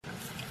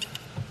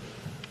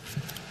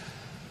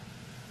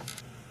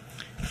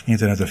In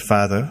the name of the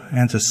Father,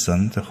 and the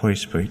Son, the Holy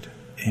Spirit.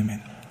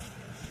 Amen.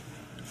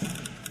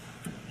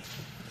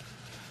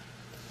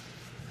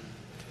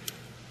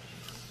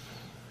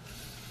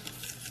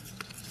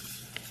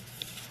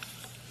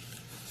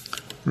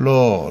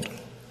 Lord,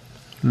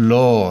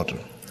 Lord.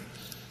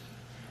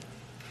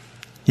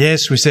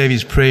 Yes, we say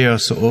this prayer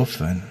so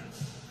often.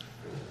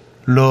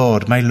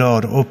 Lord, my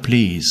Lord, oh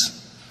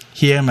please,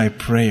 hear my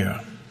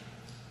prayer.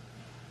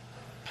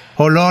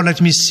 Oh Lord, let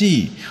me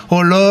see.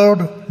 Oh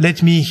Lord,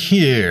 let me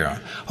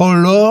hear. Oh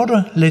Lord,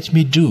 let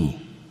me do.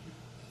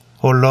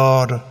 Oh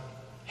Lord,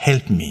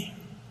 help me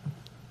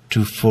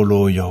to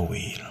follow your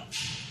will.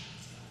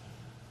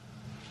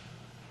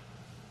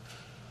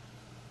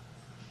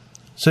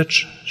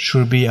 Such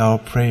should be our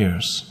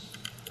prayers.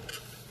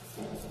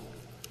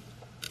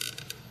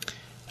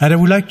 And I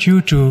would like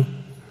you to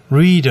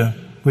read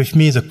with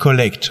me the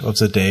collect of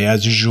the day.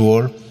 As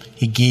usual,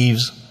 he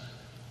gives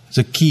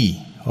the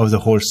key of the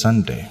whole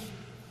Sunday.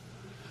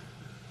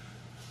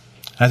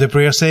 And the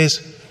prayer says,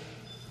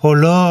 "O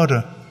Lord,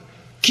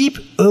 keep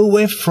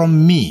away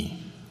from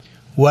me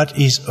what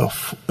is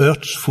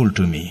hurtful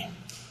to me.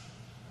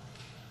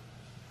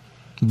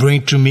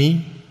 Bring to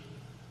me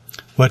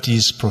what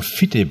is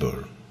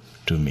profitable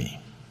to me."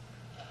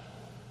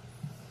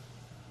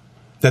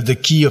 That's the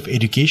key of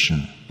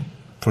education.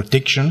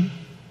 Protection.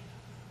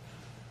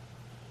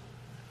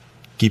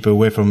 Keep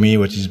away from me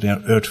what is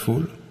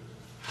hurtful.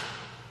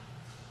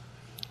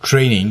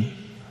 Training.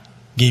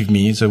 Give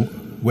me the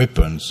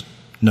weapons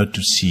not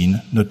to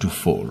sin, not to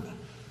fall.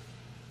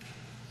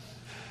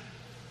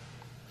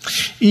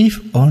 If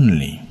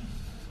only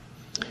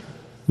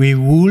we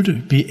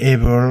would be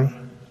able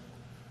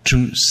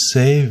to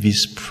say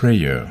this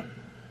prayer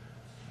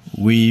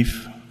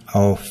with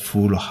our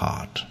full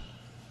heart,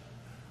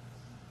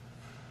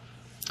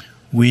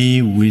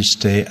 we will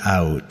stay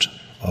out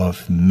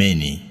of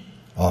many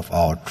of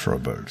our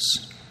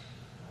troubles.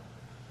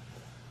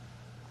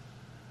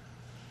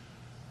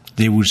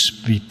 They will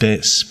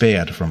be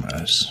spared from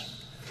us.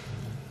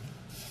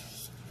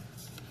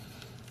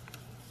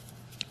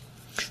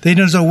 There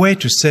is another way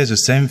to say the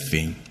same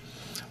thing.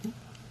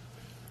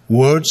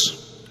 Words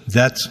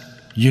that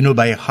you know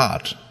by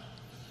heart,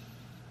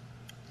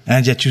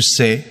 and that you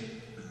say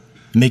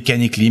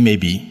mechanically,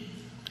 maybe,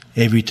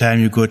 every time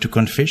you go to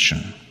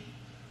confession.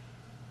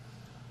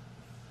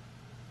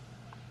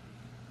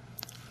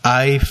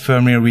 I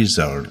firmly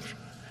resolve,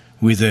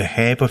 with the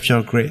help of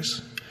your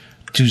grace,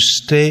 to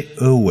stay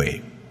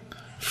away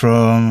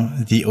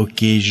from the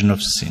occasion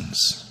of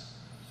sins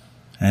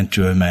and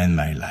to amend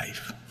my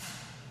life.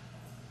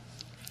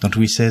 Don't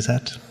we say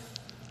that?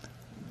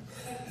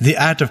 The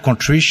act of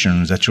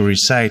contrition that you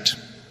recite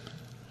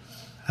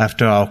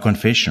after our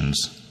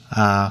confessions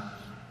are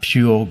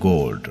pure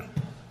gold.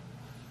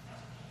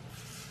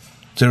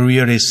 The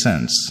real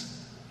essence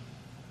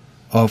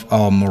of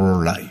our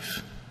moral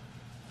life.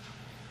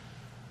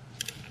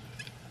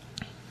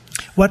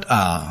 What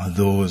are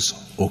those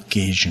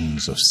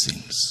occasions of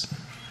sins?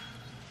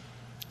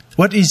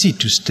 What is it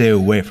to stay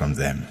away from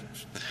them?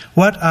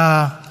 What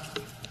are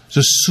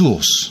the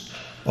source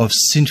of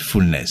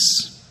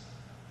sinfulness?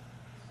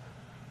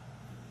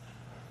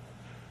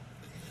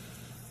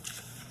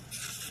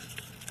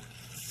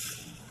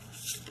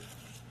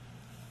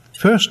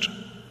 First,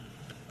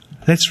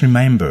 let's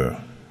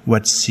remember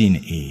what sin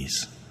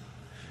is.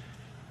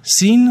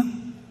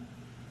 Sin,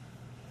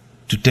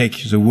 to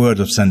take the word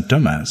of St.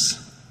 Thomas,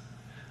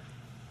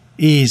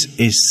 is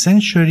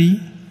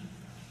essentially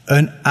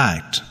an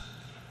act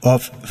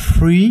of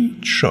free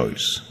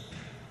choice,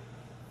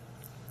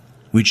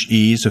 which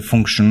is a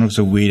function of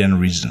the will and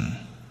reason.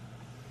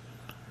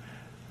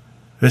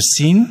 A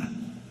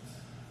sin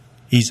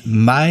is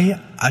my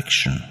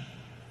action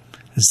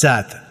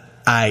that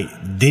I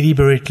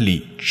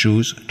deliberately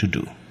choose to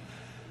do.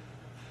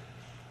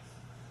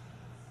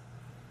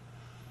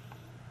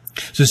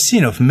 The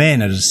sin of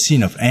men and the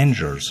sin of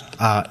angels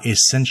are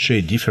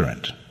essentially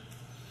different.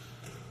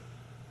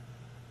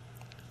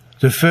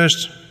 The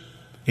first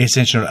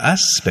essential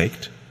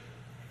aspect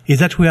is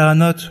that we are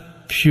not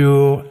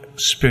pure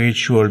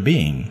spiritual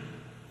beings.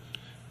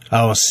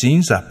 Our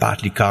sins are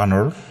partly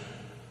carnal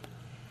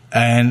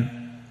and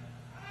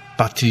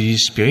partly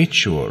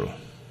spiritual.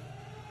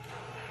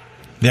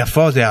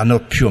 Therefore, there are no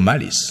pure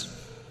malice.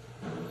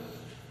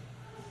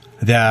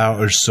 There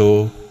are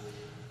also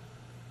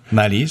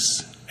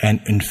malice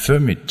and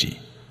infirmity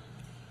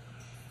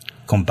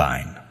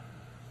combined.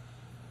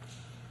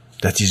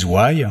 That is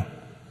why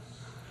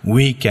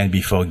we can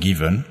be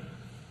forgiven,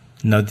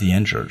 not the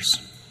angels.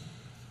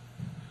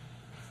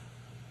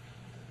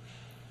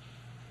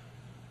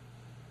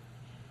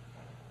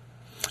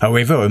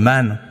 However, a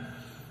man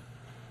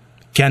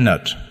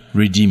cannot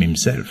redeem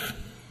himself.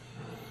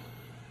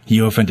 He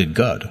offended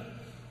God.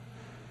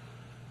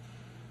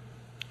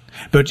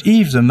 But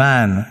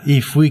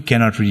if we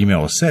cannot redeem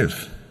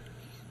ourselves,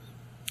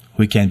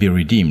 we can be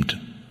redeemed.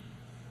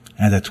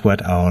 And that's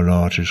what our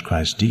Lord Jesus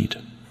Christ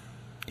did.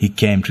 He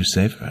came to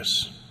save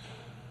us.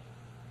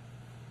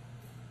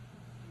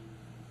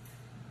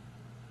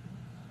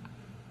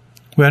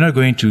 We are not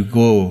going to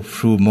go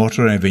through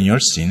mortal and venial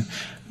sin,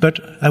 but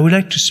I would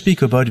like to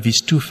speak about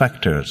these two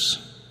factors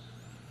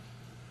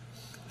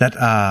that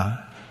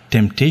are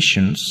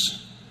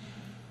temptations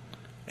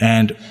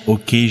and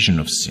occasion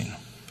of sin.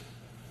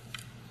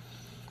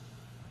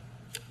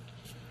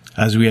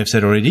 As we have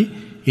said already,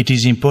 it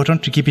is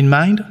important to keep in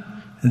mind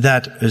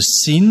that a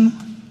sin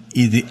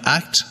is the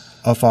act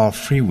of our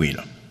free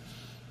will.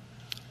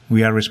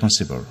 We are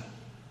responsible.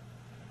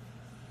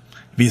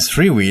 This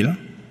free will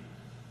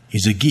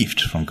is a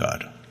gift from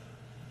God,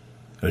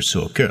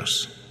 also a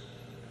curse,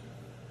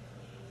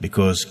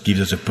 because it gives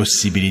us a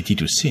possibility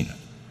to sin.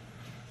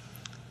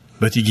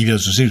 But it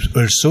gives us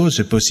also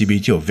the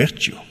possibility of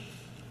virtue.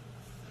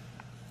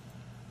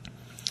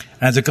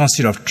 And the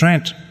Council of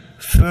Trent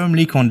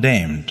firmly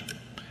condemned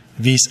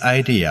this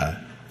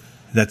idea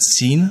that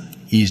sin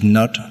is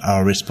not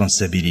our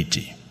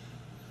responsibility,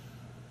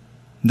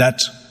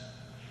 that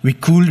we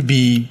could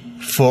be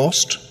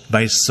forced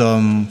by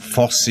some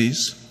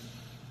forces,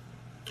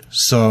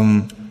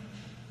 some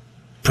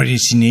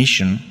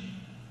predestination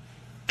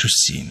to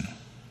sin.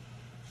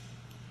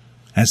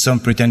 And some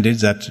pretended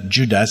that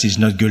Judas is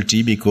not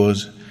guilty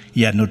because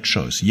he had no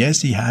choice.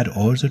 Yes, he had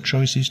all the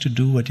choices to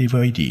do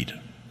whatever he did.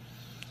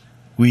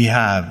 We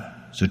have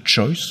the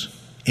choice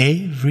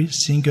every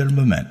single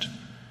moment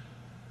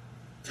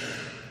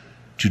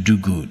to do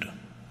good.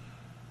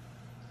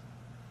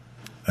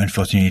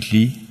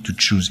 Unfortunately, to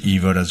choose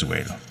evil as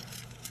well.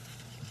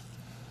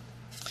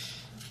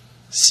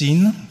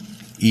 Sin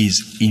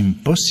is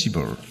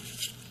impossible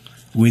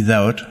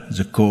without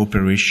the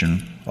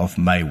cooperation of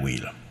my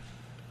will.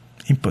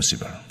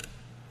 Impossible.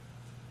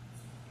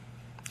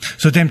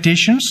 So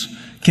temptations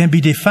can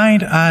be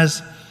defined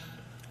as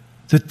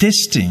the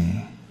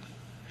testing,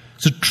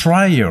 the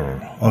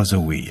trial of the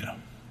will.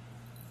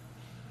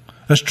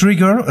 A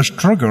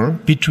struggle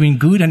between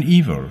good and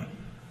evil.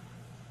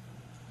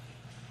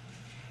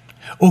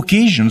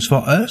 Occasions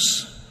for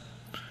us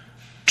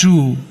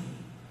to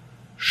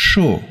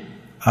show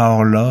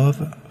our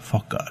love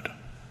for God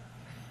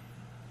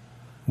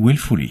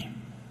willfully.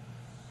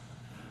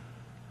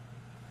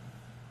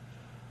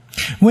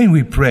 When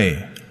we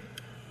pray,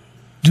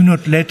 do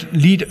not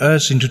lead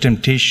us into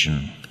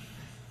temptation.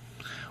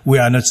 We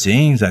are not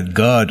saying that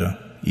God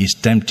is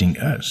tempting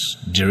us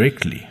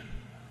directly.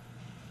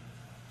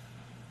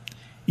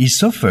 He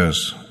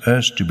suffers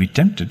us to be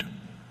tempted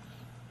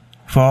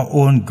for our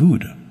own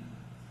good,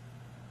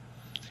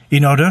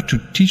 in order to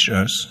teach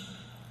us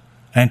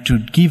and to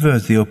give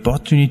us the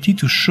opportunity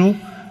to show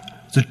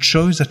the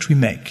choice that we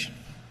make.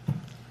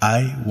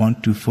 I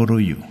want to follow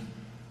you.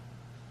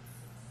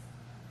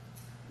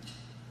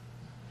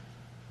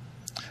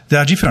 There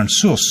are different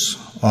sources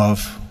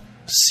of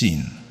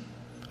sin,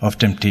 of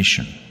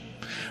temptation.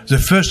 The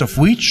first of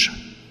which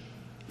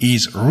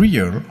is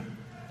real,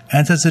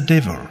 and that's the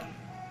devil.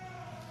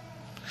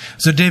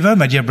 The devil,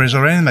 my dear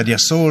brethren, my dear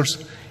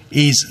souls,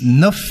 is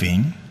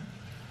nothing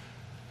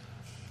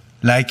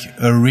like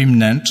a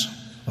remnant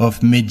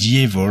of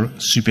medieval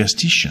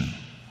superstition.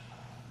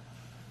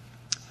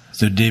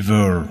 The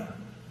devil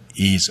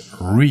is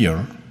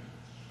real.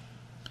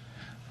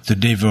 The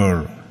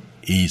devil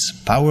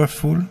is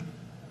powerful.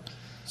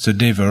 The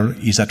devil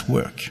is at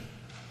work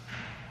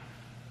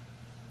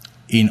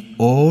in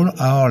all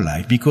our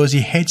life because he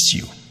hates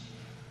you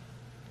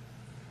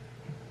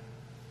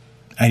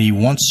and he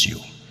wants you.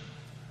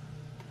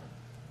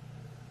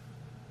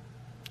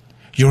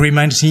 You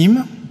remind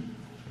him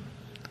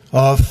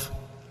of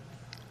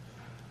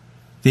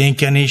the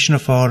incarnation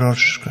of our Lord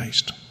Jesus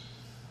Christ.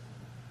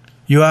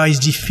 You are his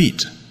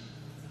defeat.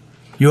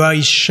 You are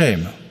his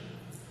shame.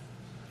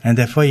 And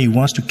therefore he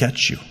wants to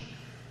catch you,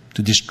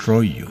 to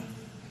destroy you.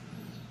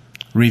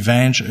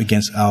 Revenge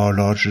against our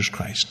Lord Jesus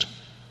Christ.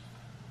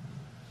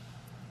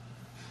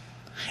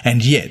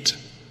 And yet,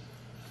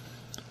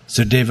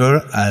 the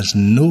devil has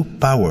no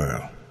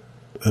power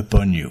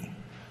upon you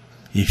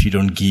if you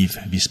don't give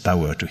this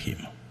power to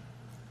him.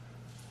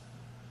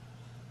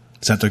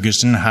 St.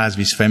 Augustine has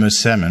this famous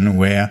sermon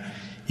where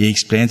he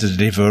explains that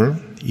the devil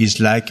is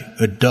like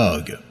a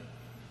dog,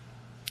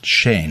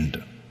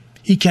 chained.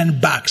 He can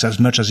bark as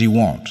much as he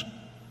wants.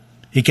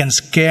 He can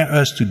scare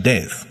us to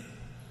death,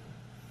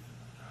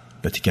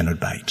 but he cannot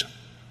bite.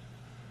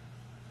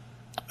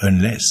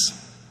 Unless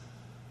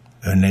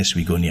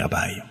we go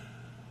nearby.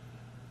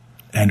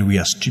 And we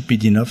are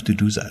stupid enough to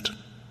do that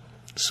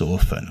so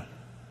often.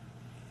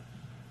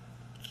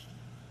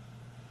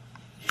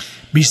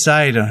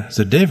 Beside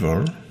the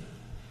devil,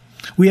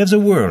 we have the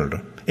world,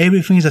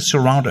 everything that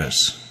surrounds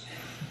us,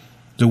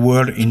 the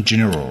world in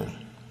general,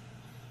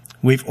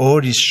 with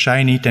all these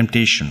shiny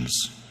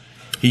temptations,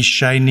 these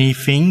shiny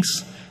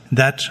things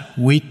that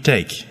we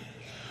take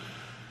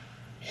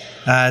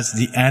as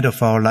the end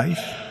of our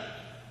life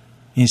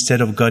instead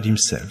of God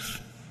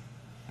himself.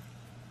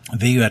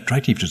 Very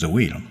attractive to the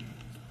will.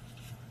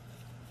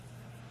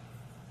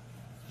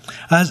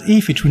 As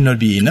if it would not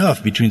be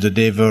enough between the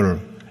devil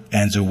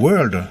and the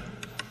world,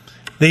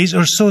 there is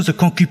also the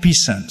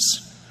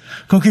concupiscence.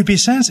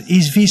 Concupiscence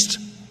is this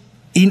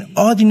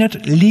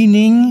inordinate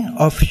leaning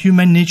of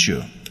human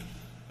nature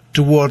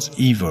towards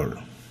evil.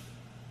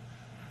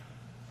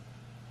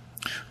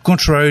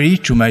 Contrary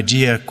to my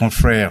dear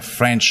confrère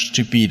French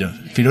stupid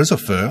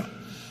philosopher,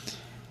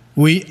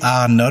 we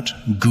are not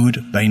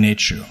good by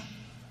nature.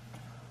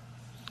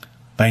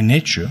 By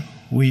nature,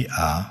 we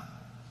are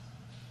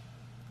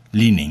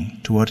leaning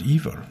toward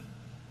evil.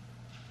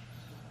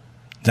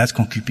 That's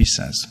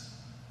concupiscence.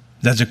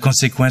 That's the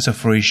consequence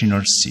of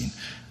original sin.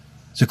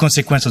 The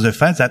consequence of the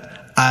fact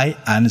that I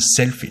am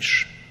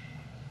selfish.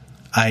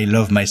 I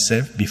love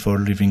myself before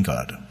loving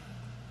God.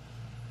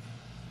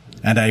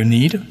 And I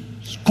need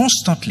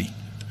constantly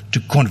to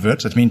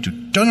convert, that means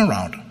to turn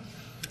around,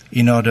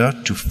 in order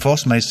to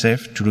force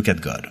myself to look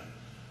at God,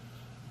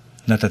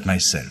 not at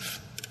myself.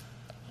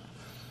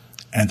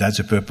 And that's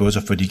the purpose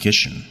of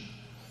education,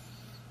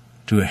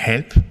 to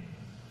help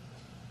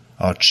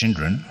our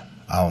children,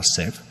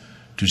 ourselves,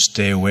 to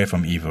stay away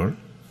from evil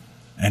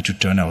and to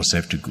turn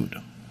ourselves to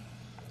good.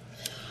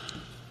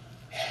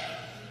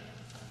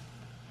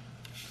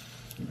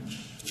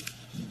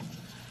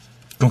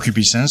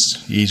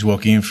 Concupiscence is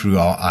working through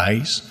our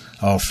eyes,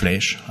 our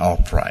flesh, our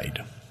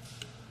pride.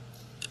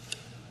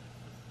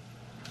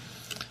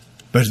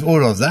 But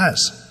all of that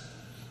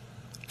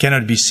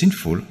cannot be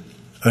sinful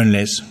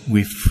unless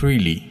we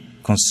freely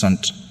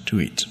consent to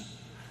it.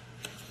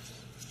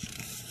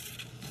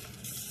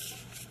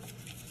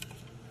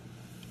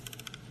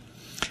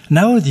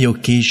 Now the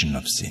occasion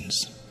of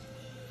sins.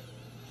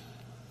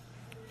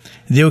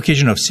 The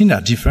occasion of sin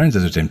are different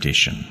than the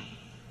temptation.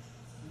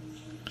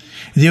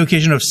 The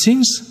occasion of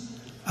sins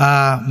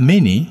are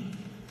many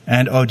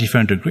and of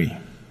different degree.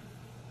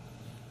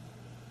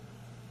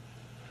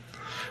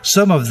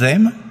 Some of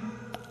them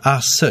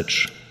are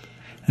such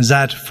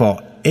that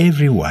for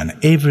everyone,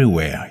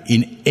 everywhere,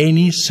 in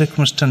any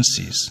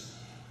circumstances,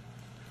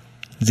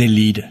 they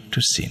lead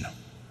to sin.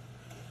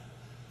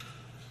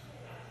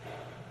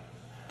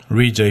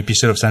 Read the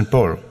Epistle of St.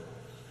 Paul.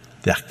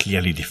 They are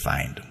clearly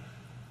defined.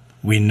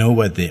 We know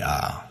what they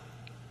are.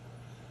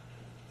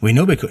 We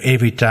know because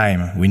every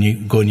time we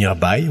go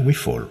nearby, we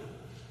fall.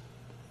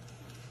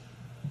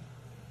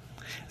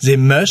 They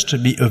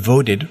must be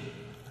avoided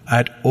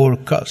at all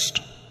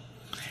cost.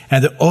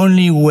 And the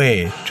only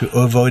way to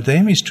avoid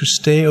them is to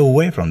stay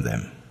away from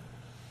them.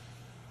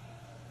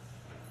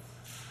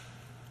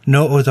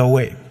 No other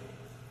way.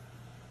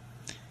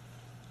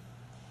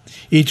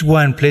 Each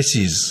one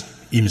places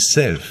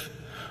himself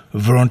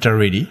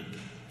voluntarily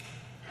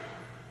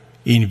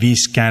in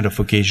this kind of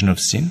occasion of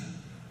sin.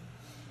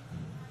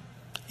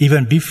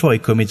 Even before he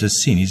commits a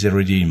sin, he's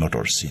already in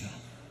mortal sin.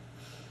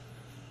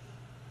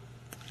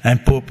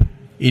 And Pope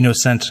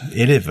Innocent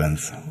XI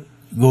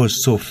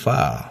goes so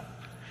far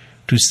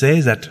to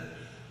say that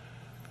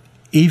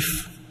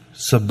if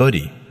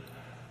somebody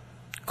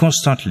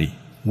constantly,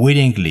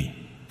 willingly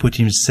put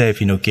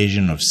himself in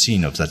occasion of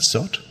sin of that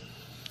sort,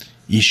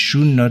 he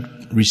should not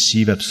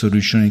receive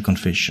absolution and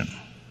confession,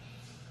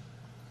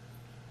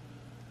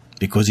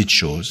 because it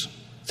shows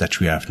that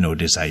we have no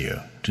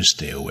desire to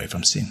stay away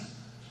from sin.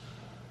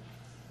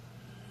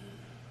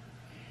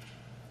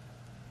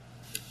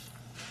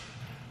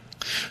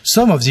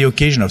 Some of the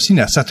occasions of sin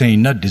are certainly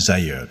not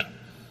desired,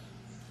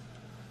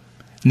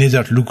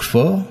 neither looked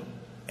for,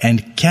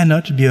 and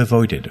cannot be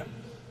avoided.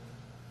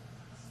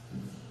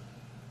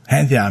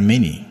 And there are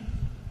many.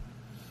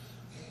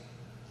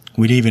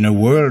 We live in a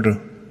world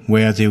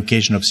where the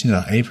occasions of sin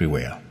are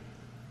everywhere.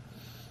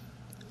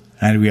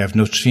 And we have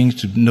nothing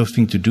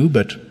to do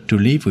but to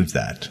live with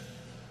that.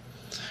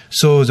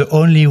 So the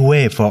only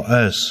way for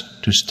us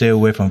to stay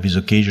away from this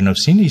occasion of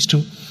sin is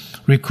to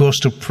recourse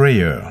to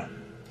prayer,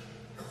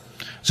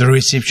 the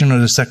reception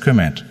of the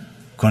sacrament,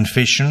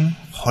 confession,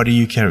 Holy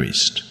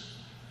Eucharist,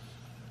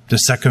 the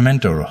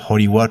sacramental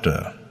holy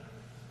water,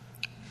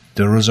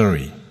 the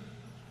rosary,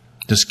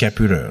 the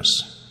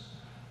scapulars,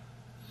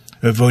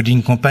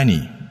 avoiding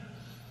company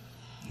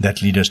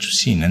that lead us to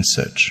sin and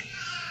such.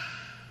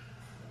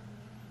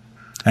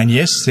 And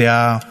yes, there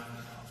are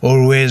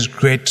always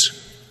great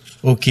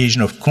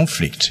occasions of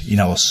conflict in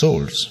our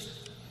souls,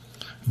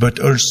 but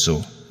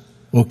also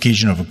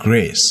occasion of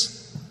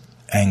grace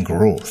and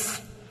growth.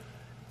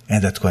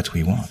 And that's what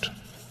we want.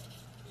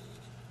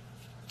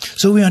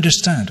 So we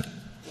understand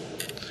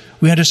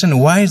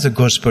why the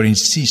gospel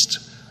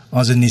insists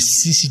on the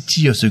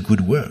necessity of the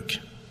good work.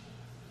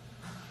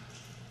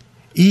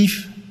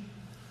 If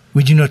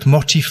we do not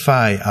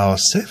mortify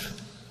ourselves,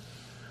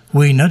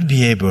 we will not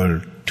be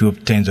able to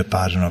obtain the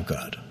pardon of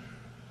God.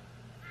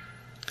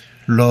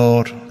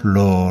 Lord,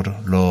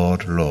 Lord,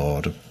 Lord,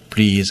 Lord,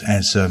 please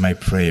answer my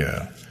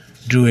prayer.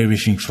 Do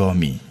everything for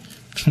me.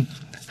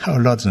 Our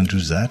Lord doesn't do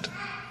that.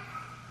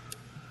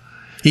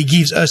 He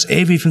gives us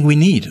everything we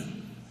need.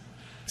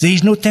 There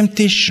is no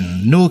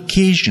temptation, no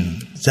occasion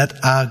that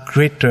are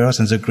greater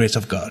than the grace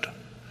of God.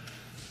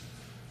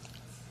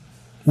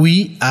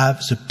 We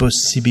have the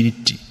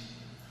possibility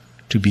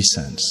to be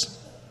saints.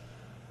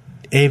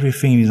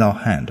 Everything is in our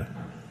hand.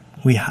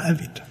 We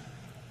have it.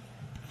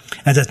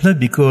 And that's not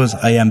because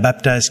I am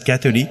baptized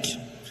Catholic,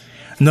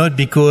 not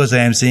because I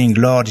am saying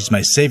Lord is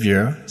my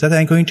Savior, that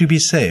I'm going to be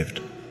saved.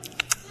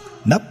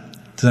 Nope,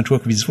 it doesn't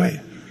work this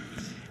way.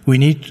 We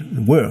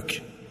need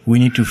work. We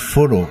need to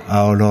follow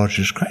our Lord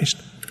Jesus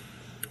Christ.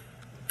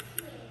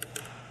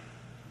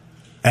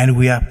 And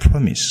we are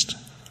promised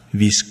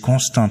this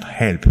constant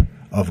help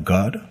of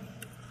God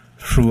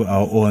through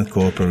our own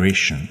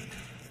cooperation.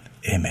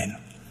 Amen.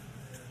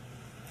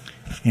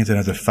 In the name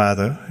of the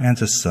Father, and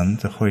the Son, and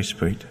the Holy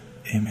Spirit.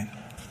 Amen.